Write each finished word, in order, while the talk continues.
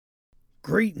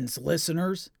Greetings,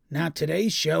 listeners. Now,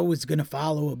 today's show is going to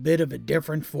follow a bit of a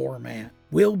different format.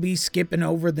 We'll be skipping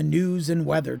over the news and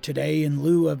weather today in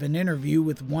lieu of an interview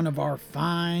with one of our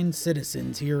fine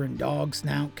citizens here in Dog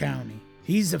Snout County.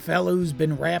 He's a fellow who's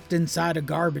been wrapped inside a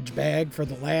garbage bag for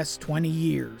the last 20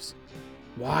 years.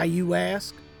 Why, you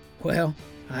ask? Well,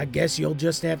 I guess you'll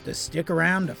just have to stick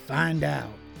around to find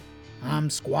out. I'm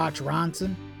Squatch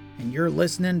Ronson, and you're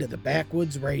listening to the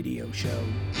Backwoods Radio Show.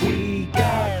 We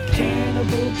got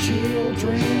cannibal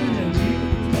children and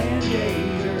mutant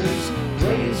man-gators,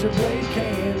 razor blade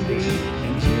candy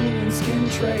and human skin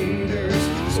traders.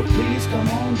 So please come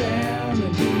on down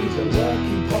and be the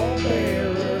lucky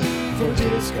pallbearer for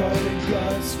discarded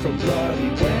guts from bloody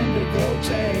Wendigo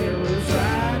terrors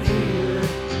right here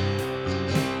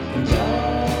in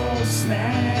Dog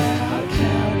Snout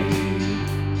County.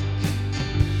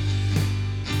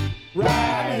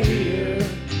 Right here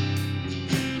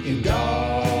in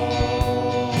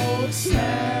Dog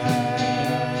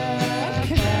Snout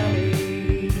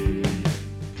County.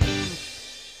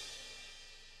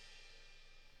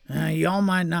 Y'all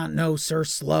might not know Sir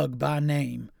Slug by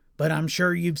name, but I'm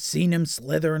sure you've seen him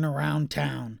slithering around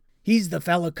town. He's the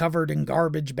fella covered in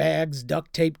garbage bags,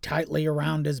 duct taped tightly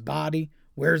around his body,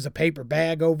 wears a paper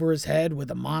bag over his head with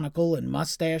a monocle and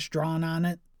mustache drawn on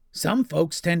it. Some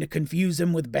folks tend to confuse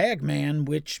him with Bagman,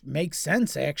 which makes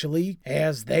sense actually,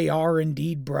 as they are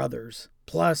indeed brothers.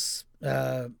 Plus,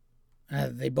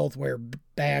 they both wear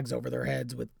bags over their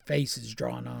heads with faces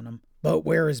drawn on them. But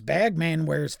whereas Bagman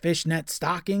wears fishnet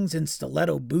stockings and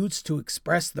stiletto boots to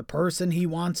express the person he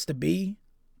wants to be,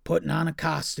 putting on a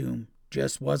costume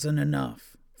just wasn't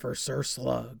enough for Sir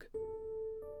Slug.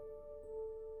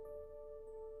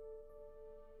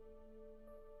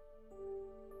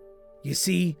 You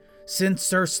see, since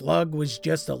Sir Slug was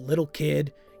just a little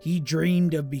kid, he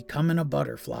dreamed of becoming a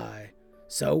butterfly.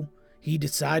 So, he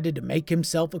decided to make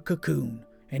himself a cocoon,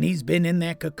 and he's been in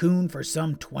that cocoon for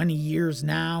some 20 years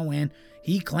now, and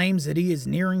he claims that he is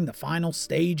nearing the final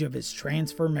stage of his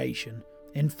transformation.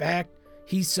 In fact,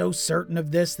 he's so certain of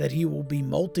this that he will be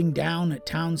molting down at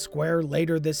Town Square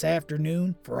later this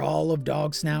afternoon for all of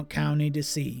Dog Snout County to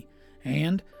see,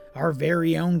 and our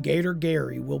very own Gator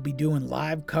Gary will be doing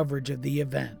live coverage of the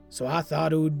event, so I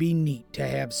thought it would be neat to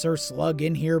have Sir Slug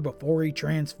in here before he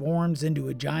transforms into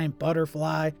a giant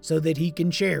butterfly so that he can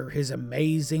share his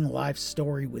amazing life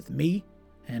story with me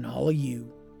and all of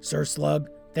you. Sir Slug,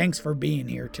 thanks for being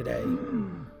here today.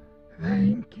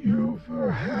 Thank you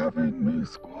for having me,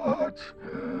 Squatch.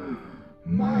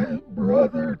 My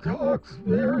brother talks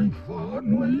very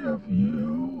fondly of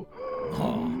you.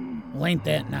 Oh, well, ain't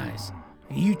that nice?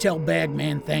 You tell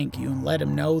Bagman thank you and let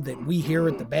him know that we here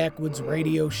at the Backwoods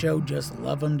Radio Show just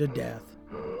love him to death.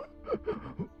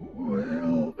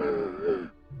 Will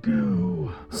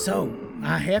do. So,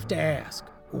 I have to ask,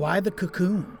 why the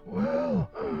cocoon?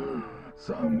 Well,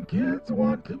 some kids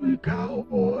want to be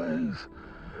cowboys.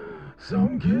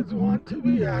 Some kids want to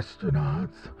be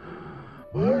astronauts.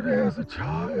 But as a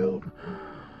child,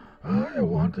 I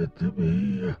wanted to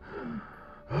be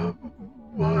a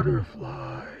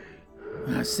butterfly.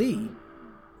 I see.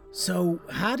 So,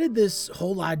 how did this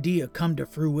whole idea come to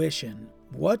fruition?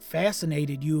 What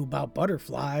fascinated you about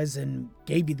butterflies and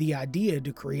gave you the idea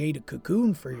to create a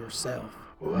cocoon for yourself?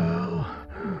 Well,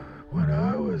 when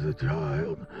I was a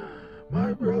child,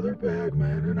 my brother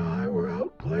Bagman and I were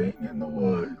out playing in the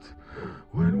woods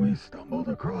when we stumbled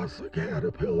across a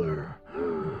caterpillar.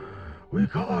 We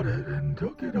caught it and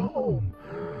took it home,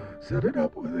 set it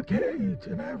up with a cage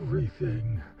and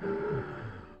everything.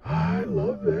 I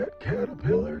love that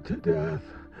caterpillar to death.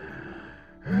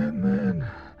 And then,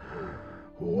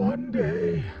 one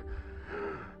day,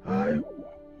 I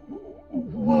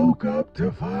woke up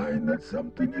to find that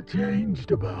something had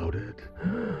changed about it.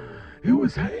 It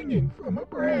was hanging from a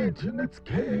branch in its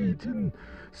cage in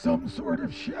some sort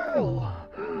of shell.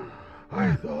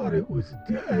 I thought it was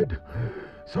dead,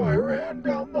 so I ran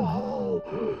down the hall,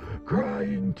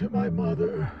 crying to my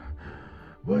mother.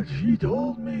 But she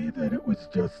told me that it was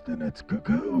just in its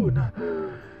cocoon,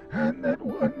 and that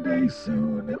one day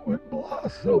soon it would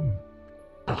blossom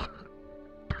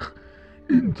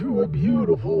into a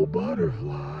beautiful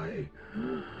butterfly.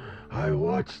 I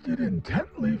watched it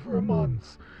intently for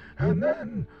months, and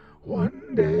then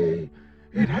one day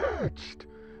it hatched.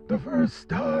 The first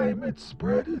time it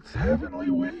spread its heavenly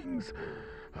wings,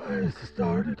 I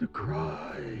started to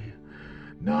cry.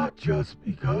 Not just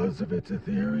because of its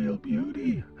ethereal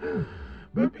beauty,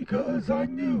 but because I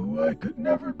knew I could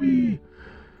never be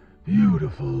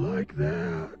beautiful like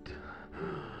that.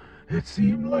 It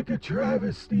seemed like a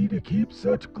travesty to keep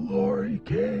such glory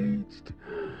caged.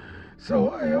 So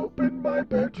I opened my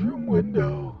bedroom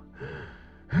window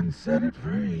and set it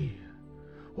free,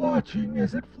 watching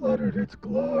as it fluttered its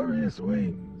glorious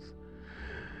wings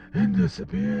and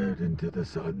disappeared into the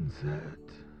sunset.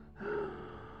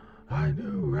 I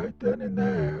knew right then and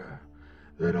there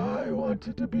that I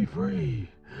wanted to be free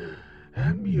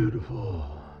and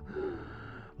beautiful,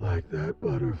 like that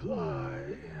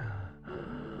butterfly.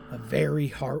 A very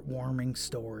heartwarming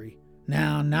story.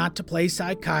 Now, not to play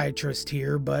psychiatrist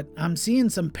here, but I'm seeing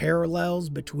some parallels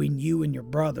between you and your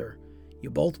brother. You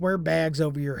both wear bags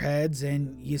over your heads,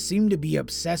 and you seem to be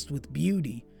obsessed with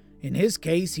beauty. In his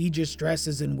case, he just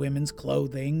dresses in women's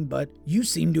clothing, but you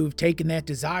seem to have taken that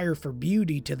desire for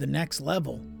beauty to the next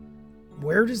level.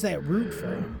 Where does that root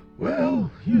from? Well,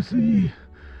 you see,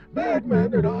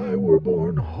 Bagman and I were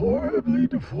born horribly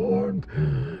deformed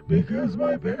because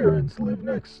my parents lived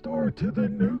next door to the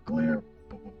nuclear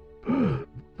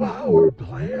power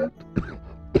plant.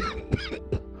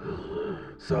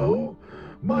 So,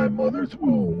 my mother's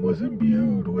womb was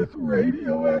imbued with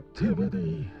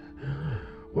radioactivity.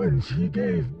 When she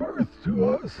gave birth to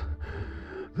us,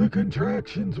 the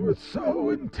contractions were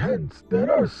so intense that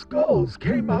our skulls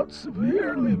came out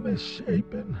severely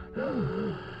misshapen.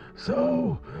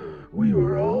 So, we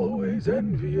were always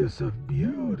envious of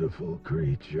beautiful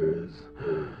creatures.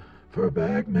 For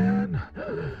Bagman,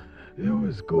 it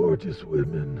was gorgeous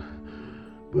women,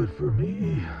 but for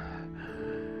me,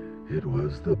 it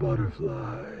was the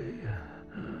butterfly.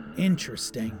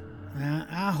 Interesting.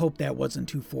 I hope that wasn't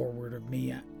too forward of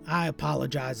me. I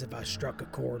apologize if I struck a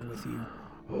chord with you.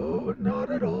 Oh, not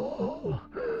at all.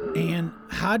 And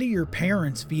how do your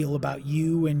parents feel about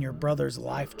you and your brother's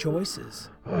life choices?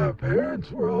 Our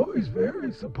parents were always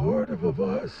very supportive of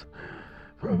us.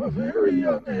 From a very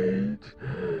young age,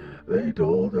 they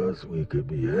told us we could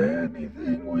be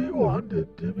anything we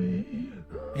wanted to be.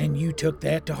 And you took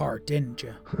that to heart, didn't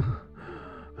you?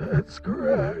 That's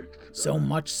correct. So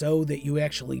much so that you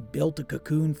actually built a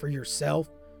cocoon for yourself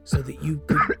so that you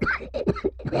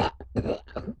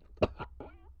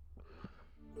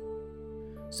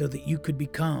could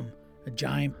become a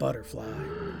giant butterfly.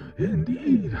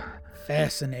 Indeed.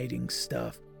 Fascinating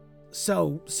stuff.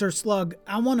 So, Sir Slug,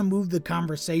 I want to move the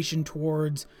conversation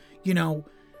towards,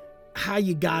 how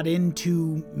you got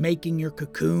into making your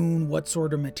cocoon, what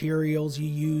sort of materials you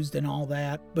used and all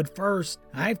that. But first,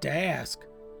 I have to ask,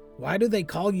 why do they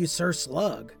call you Sir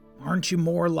Slug? Aren't you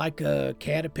more like a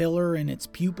caterpillar in its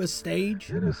pupa stage?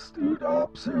 An astute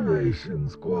observation,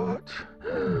 Squatch.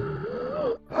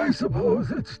 I suppose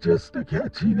it's just a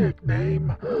catchy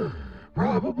nickname.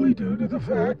 Probably due to the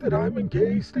fact that I'm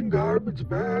encased in garbage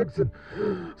bags and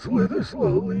slither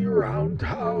slowly around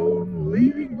town,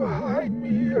 leaving behind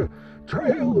me a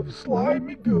trail of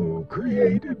slimy goo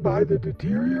created by the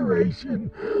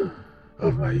deterioration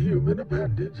of my human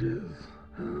appendages.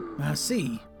 I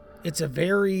see. It's a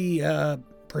very,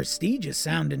 prestigious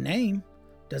sounding name.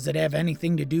 Does it have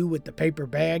anything to do with the paper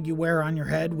bag you wear on your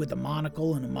head with a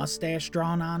monocle and a mustache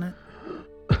drawn on it?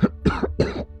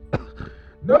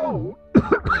 No.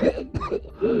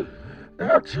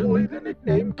 Actually, the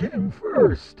nickname came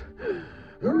first.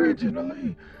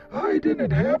 Originally, I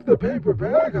didn't have the paper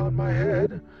bag on my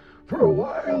head. For a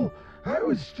while, I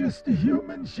was just a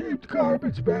human-shaped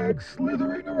garbage bag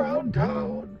slithering around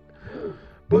town.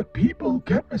 But people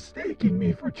kept mistaking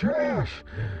me for trash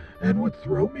and would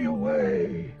throw me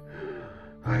away.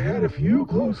 I had a few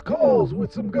close calls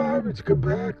with some garbage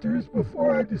compactors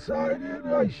before I decided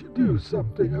I should do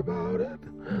something about it.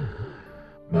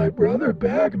 My brother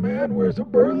Bagman wears a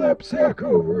burlap sack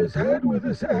over his head with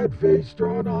a sad face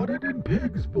drawn on it in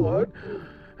pig's blood,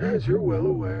 as you're well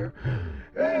aware,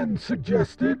 and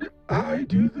suggested I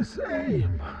do the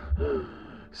same.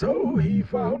 So he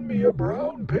found me a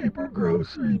brown paper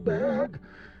grocery bag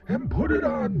and put it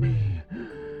on me.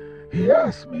 He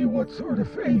asked me what sort of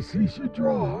face he should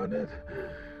draw on it,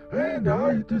 and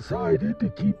I decided to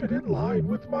keep it in line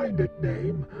with my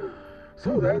nickname.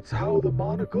 So that's how the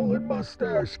monocle and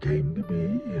mustache came to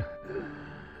be.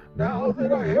 Now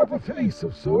that I have a face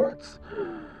of sorts,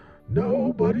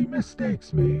 nobody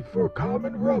mistakes me for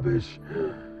common rubbish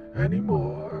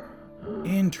anymore.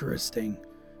 Interesting.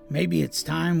 Maybe it's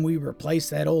time we replace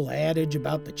that old adage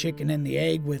about the chicken and the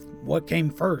egg with what came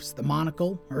first, the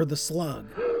monocle or the slug.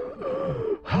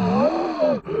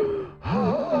 Ha!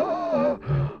 Ha!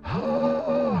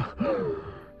 Ha!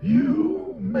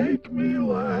 You make me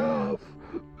laugh.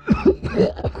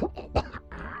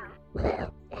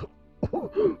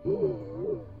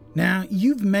 Now,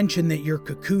 you've mentioned that your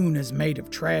cocoon is made of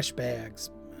trash bags.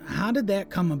 How did that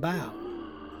come about?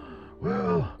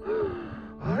 Well,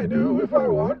 I knew if I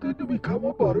wanted to become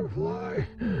a butterfly,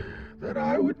 then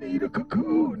I would need a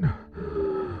cocoon.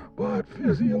 But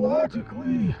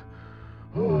physiologically,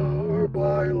 or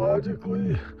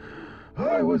biologically,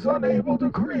 I was unable to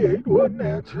create one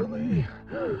naturally.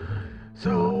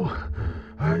 So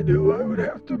I knew I would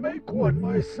have to make one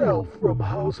myself from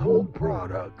household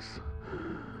products.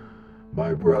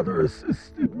 My brother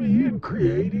assisted me in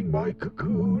creating my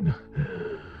cocoon.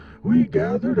 We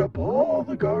gathered up all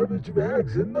the garbage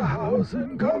bags in the house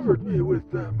and covered me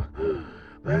with them.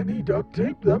 Then he duct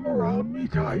taped them around me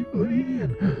tightly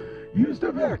and used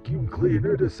a vacuum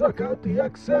cleaner to suck out the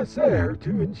excess air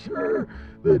to ensure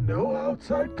that no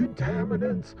outside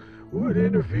contaminants would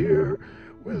interfere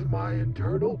with my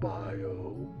internal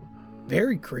biome.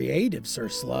 Very creative, Sir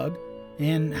Slug.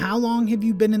 And how long have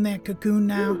you been in that cocoon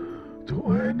now?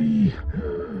 20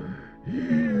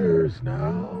 years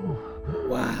now.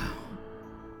 Wow.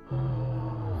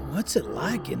 What's it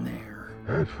like in there?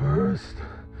 At first,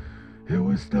 it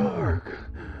was dark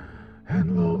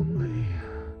and lonely.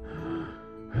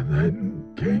 And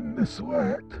then came the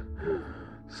sweat.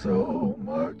 So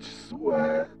much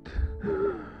sweat.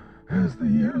 As the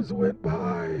years went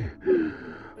by,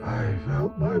 I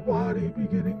felt my body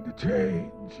beginning to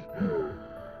change.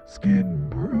 Skin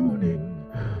pruning,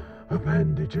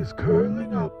 appendages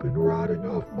curling up and rotting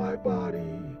off my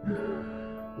body,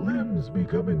 limbs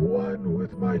becoming one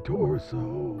with my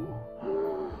torso,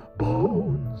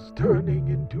 bones turning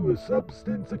into a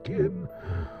substance akin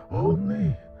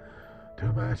only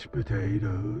to mashed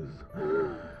potatoes,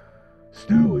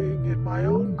 stewing in my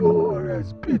own gore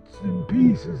as bits and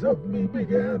pieces of me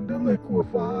began to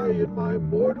liquefy in my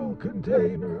mortal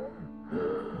container.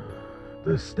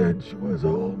 The stench was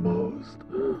almost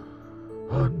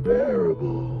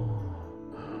unbearable.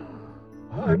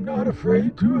 I'm not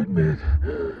afraid to admit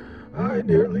I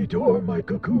nearly tore my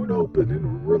cocoon open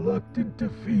in reluctant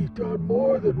defeat on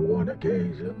more than one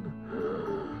occasion.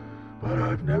 But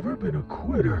I've never been a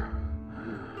quitter,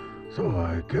 so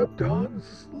I kept on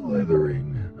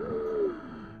slithering.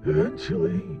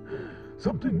 Eventually,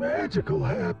 something magical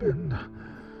happened.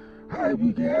 I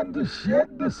began to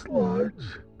shed the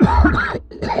sludge.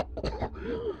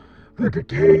 The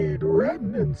decayed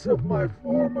remnants of my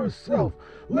former self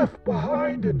left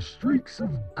behind in streaks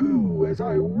of goo as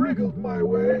I wriggled my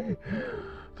way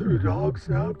through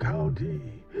Dogsnout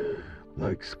County,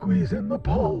 like squeezing the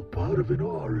pulp out of an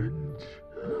orange.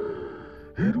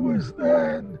 It was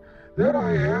then that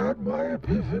I had my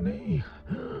epiphany.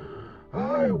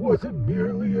 I wasn't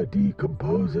merely a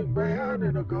decomposing man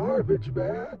in a garbage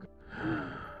bag.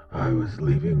 I was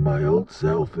leaving my old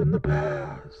self in the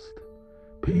past,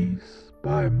 piece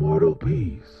by mortal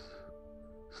piece,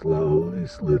 slowly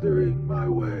slithering my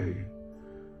way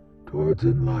towards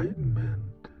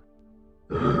enlightenment.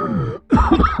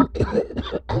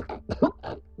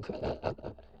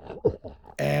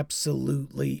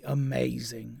 Absolutely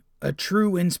amazing. A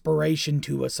true inspiration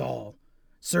to us all.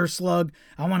 Sir Slug,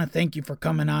 I want to thank you for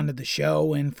coming on to the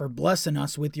show and for blessing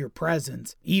us with your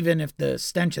presence, even if the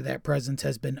stench of that presence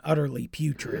has been utterly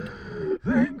putrid.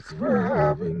 Thanks for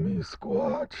having me,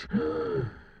 Squatch.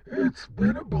 It's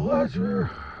been a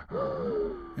pleasure.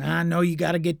 I know you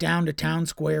got to get down to Town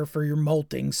Square for your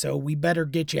molting, so we better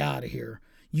get you out of here.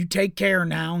 You take care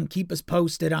now and keep us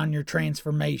posted on your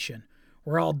transformation.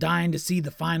 We're all dying to see the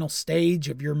final stage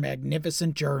of your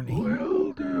magnificent journey.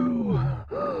 Will do.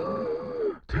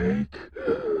 Take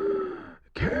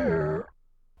care.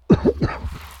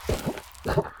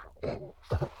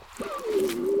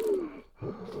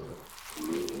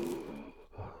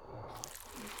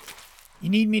 You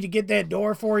need me to get that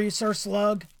door for you, Sir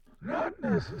Slug? Not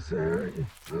necessary.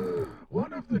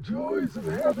 One of the joys of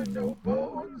having no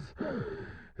bones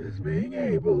is being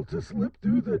able to slip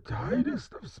through the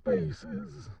tightest of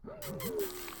spaces.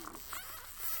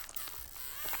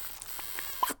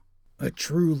 A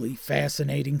truly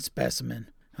fascinating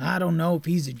specimen. I don't know if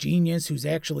he's a genius who's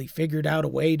actually figured out a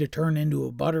way to turn into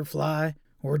a butterfly,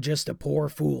 or just a poor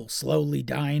fool slowly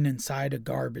dying inside a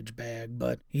garbage bag,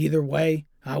 but either way,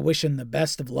 I wish him the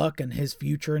best of luck in his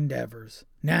future endeavors.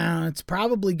 Now, it's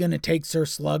probably going to take Sir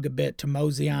Slug a bit to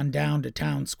mosey on down to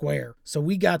Town Square, so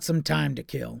we got some time to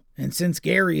kill. And since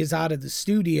Gary is out of the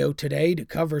studio today to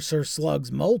cover Sir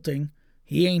Slug's molting,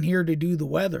 he ain't here to do the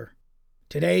weather.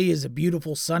 Today is a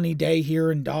beautiful sunny day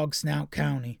here in Dogsnout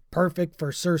County, perfect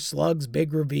for Sir Slug's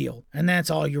big reveal, and that's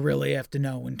all you really have to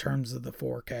know in terms of the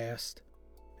forecast.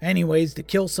 Anyways, to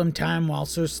kill some time while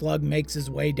Sir Slug makes his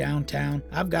way downtown,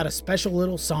 I've got a special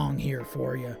little song here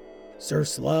for you. Sir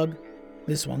Slug,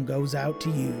 this one goes out to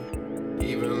you.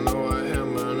 Even though I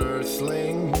am an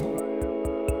earthling,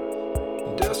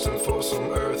 destined for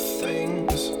some earth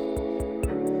things,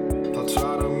 I'll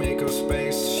try to make us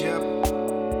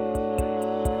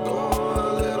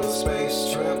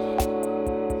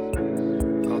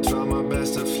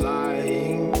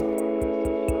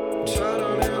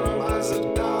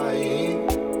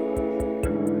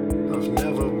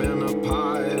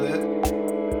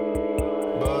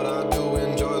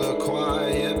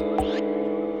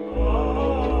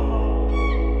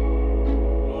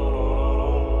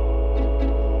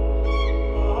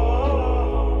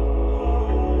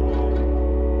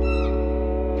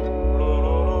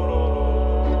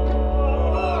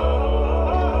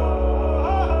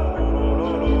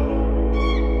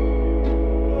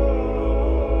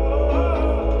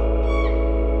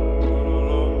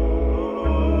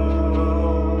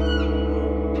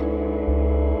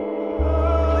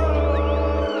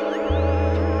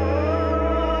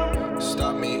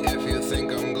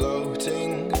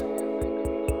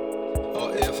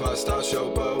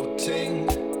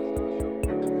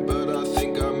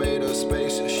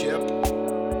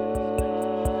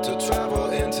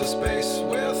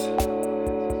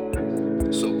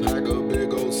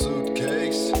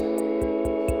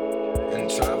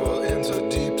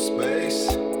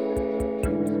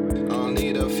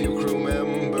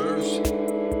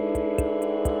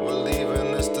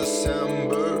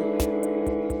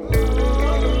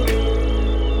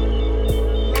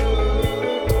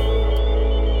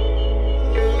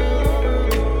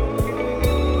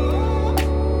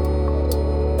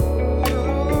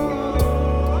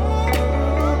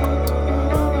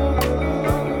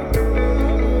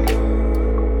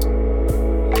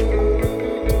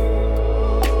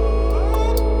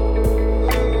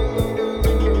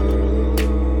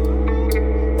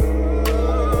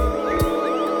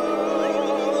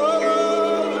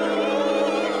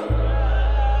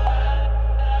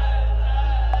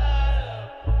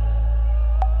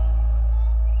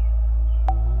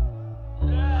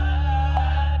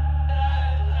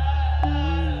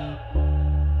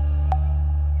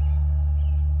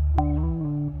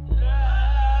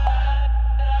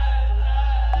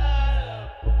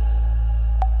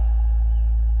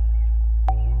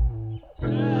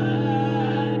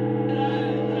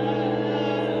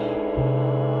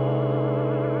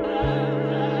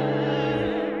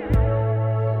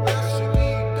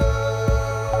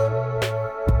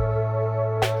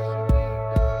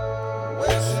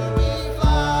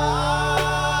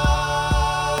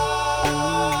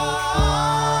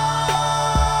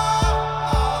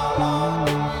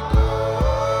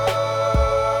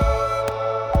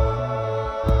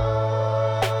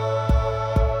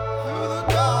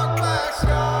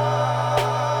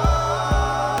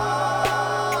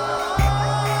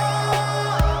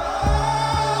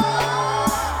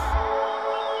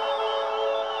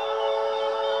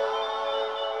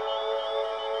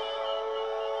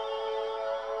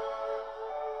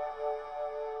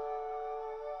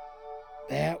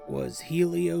That was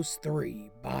Helios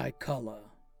 3 by Cullah.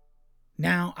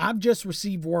 Now, I've just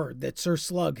received word that Sir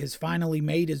Slug has finally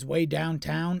made his way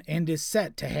downtown and is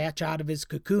set to hatch out of his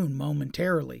cocoon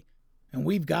momentarily. And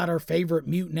we've got our favorite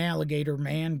mutant alligator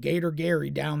man, Gator Gary,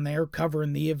 down there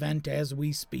covering the event as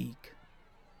we speak.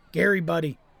 Gary,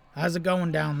 buddy, how's it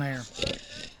going down there?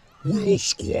 Well,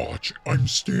 Squatch, I'm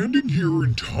standing here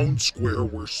in Town Square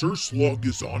where Sir Slug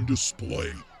is on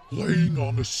display, laying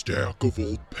on a stack of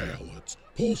old pallets,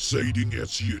 pulsating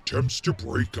as he attempts to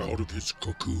break out of his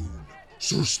cocoon.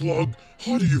 Sir Slug,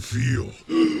 how do you feel?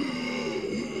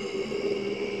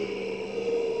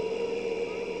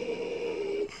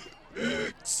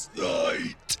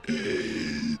 Excited.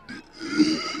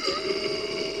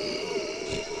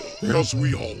 As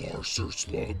we all are, Sir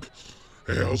Slug.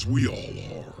 As we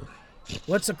all are.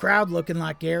 What's the crowd looking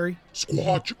like, Gary?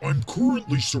 Squatch, I'm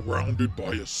currently surrounded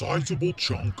by a sizable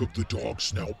chunk of the dog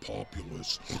snout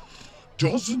populace.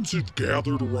 Dozens have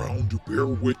gathered around to bear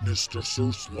witness to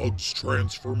Sir Slug's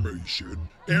transformation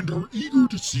and are eager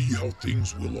to see how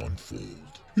things will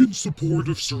unfold. In support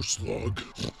of Sir Slug,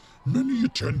 many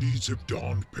attendees have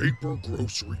donned paper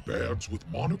grocery bags with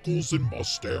monocles and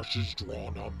mustaches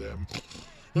drawn on them,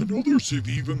 and others have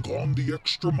even gone the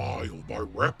extra mile by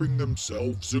wrapping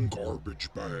themselves in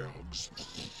garbage bags.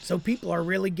 So people are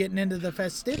really getting into the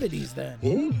festivities then?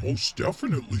 Oh, most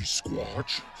definitely,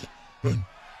 Squatch. And,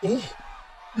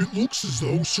 it looks as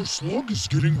though Sir Slug is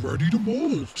getting ready to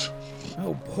molt.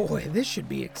 Oh boy, this should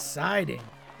be exciting.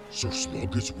 Sir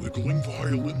Slug is wiggling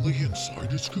violently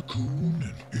inside his cocoon,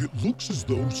 and it looks as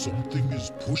though something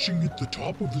is pushing at the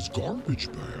top of his garbage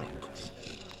bag.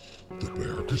 The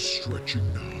bag is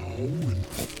stretching now, and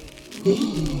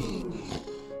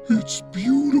it's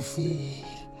beautiful.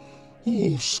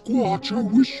 Oh, Squatch, I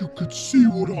wish you could see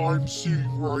what I'm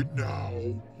seeing right now.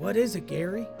 What is it,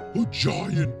 Gary? A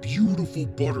giant, beautiful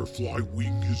butterfly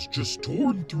wing has just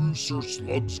torn through Sir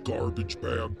Slug's garbage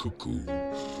bag cocoon.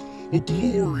 A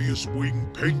glorious wing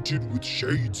painted with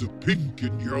shades of pink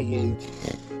and yellow,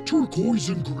 turquoise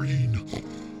and green.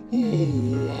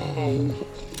 Oh, wow.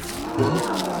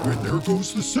 Oh, and there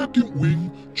goes the second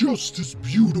wing, just as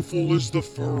beautiful as the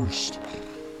first.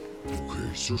 Okay,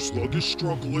 Sir Slug is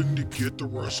struggling to get the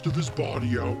rest of his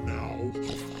body out now.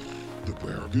 The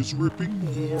bag is ripping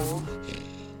more.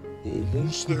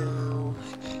 Almost there.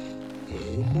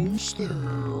 Almost there.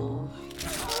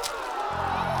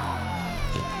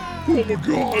 Oh my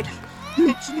God!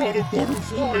 It's not a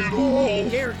butterfly at all!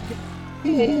 Gary,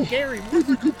 Gary, I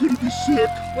think I'm gonna be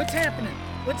sick. what's happening?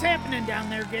 What's happening down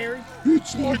there, Gary?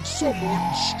 It's like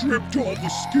someone stripped all the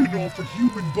skin off a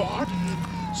human body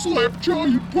and slapped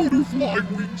giant butterfly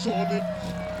wings on it.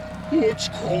 Oh, it's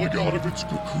crawling out of its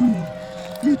cocoon.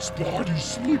 Its body's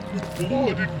slick with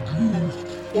blood and goo.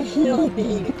 A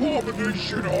horrible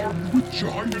abomination armed with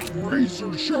giant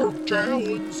razor-sharp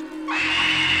talons.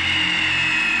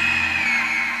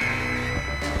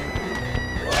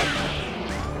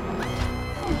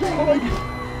 God!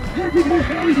 Everyone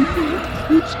hiding there!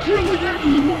 It's killing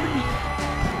everyone!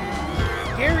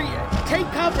 Gary, take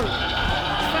cover!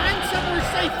 Find somewhere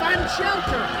safe! Find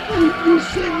shelter! Save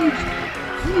yourselves!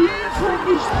 Flee from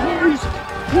this place!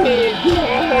 Oh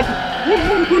God!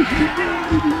 Oh, the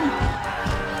humanity!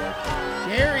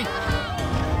 Gary!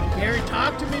 Gary,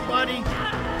 talk to me, buddy!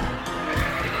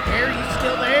 Gary, you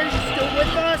still there? You still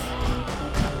with us?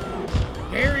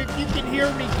 Gary, if you can hear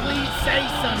me, please say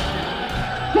something!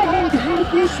 God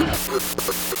help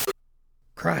us!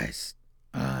 Christ,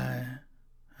 I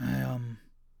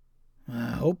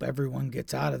hope everyone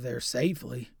gets out of there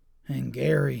safely. And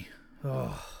Gary,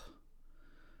 I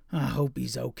hope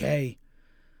he's okay.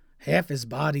 Half his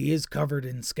body is covered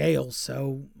in scales,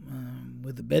 so,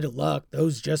 with a bit of luck,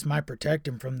 those just might protect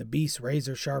him from the beast's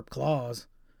razor-sharp claws.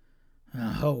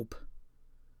 I hope.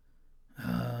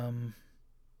 Kind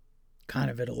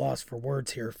of at a loss for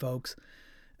words here, folks.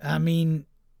 I mean,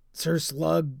 Sir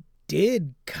Slug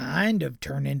did kind of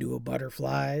turn into a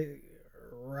butterfly,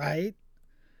 right?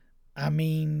 I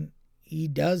mean, he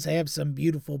does have some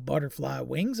beautiful butterfly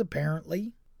wings,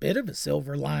 apparently. Bit of a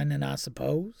silver lining, I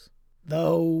suppose.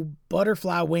 Though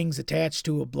butterfly wings attached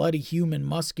to a bloody human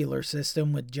muscular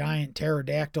system with giant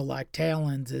pterodactyl-like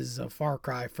talons is a far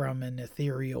cry from an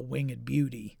ethereal winged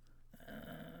beauty.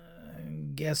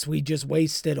 Guess we just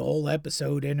wasted a whole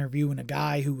episode interviewing a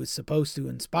guy who was supposed to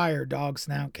inspire Dog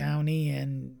Snout County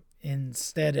and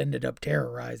instead ended up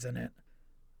terrorizing it.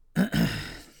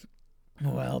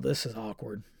 Well, this is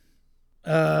awkward.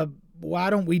 Why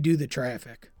don't we do the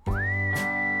traffic?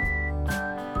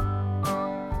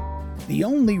 The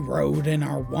only road in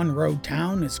our one-road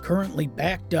town is currently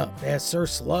backed up as Sir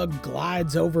Slug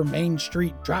glides over Main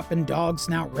Street, dropping Dog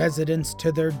Snout residents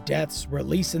to their deaths,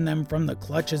 releasing them from the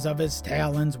clutches of his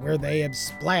talons where they have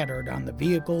splattered on the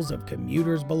vehicles of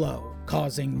commuters below,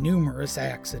 causing numerous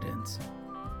accidents.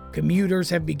 Commuters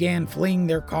have began fleeing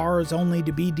their cars only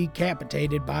to be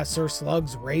decapitated by Sir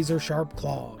Slug's razor-sharp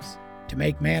claws. To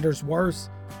make matters worse,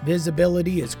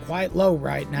 visibility is quite low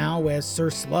right now as Sir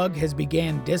Slug has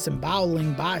began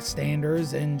disemboweling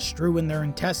bystanders and strewing their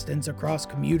intestines across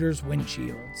commuters'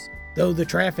 windshields. Though the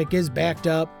traffic is backed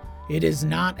up, it is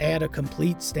not at a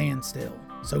complete standstill,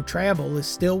 so travel is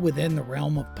still within the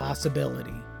realm of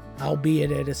possibility,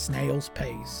 albeit at a snail's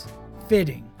pace.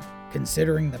 Fitting,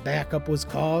 considering the backup was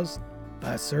caused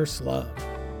by Sir Slug.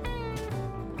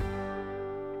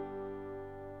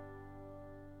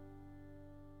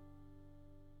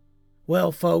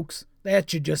 Well, folks, that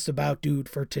should just about do it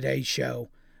for today's show.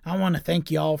 I want to thank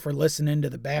you all for listening to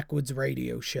the Backwoods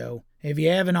Radio Show. If you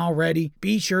haven't already,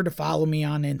 be sure to follow me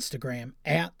on Instagram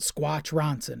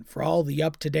 @SquatchRonson for all the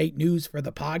up-to-date news for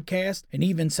the podcast and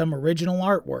even some original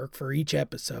artwork for each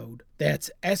episode.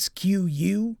 That's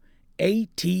SquatchRonson.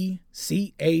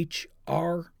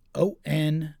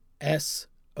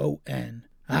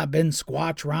 I've been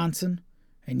Squatch Ronson,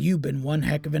 and you've been one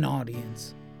heck of an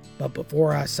audience. But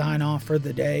before I sign off for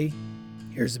the day,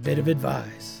 here's a bit of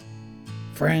advice.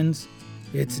 Friends,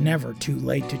 it's never too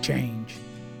late to change.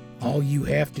 All you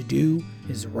have to do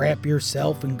is wrap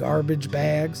yourself in garbage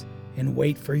bags and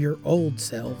wait for your old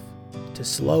self to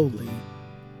slowly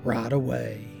rot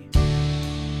away.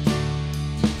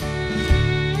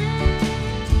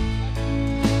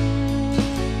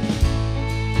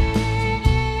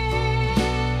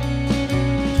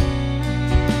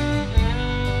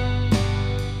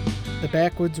 The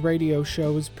Backwoods Radio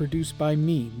Show is produced by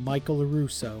me, Michael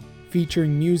LaRusso,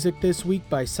 featuring music this week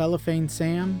by Cellophane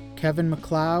Sam, Kevin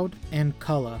MacLeod, and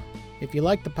Culla. If you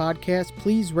like the podcast,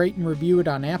 please rate and review it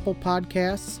on Apple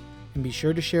Podcasts, and be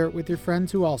sure to share it with your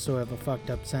friends who also have a fucked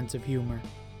up sense of humor.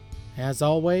 As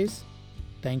always,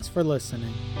 thanks for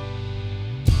listening.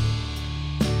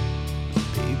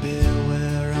 Baby,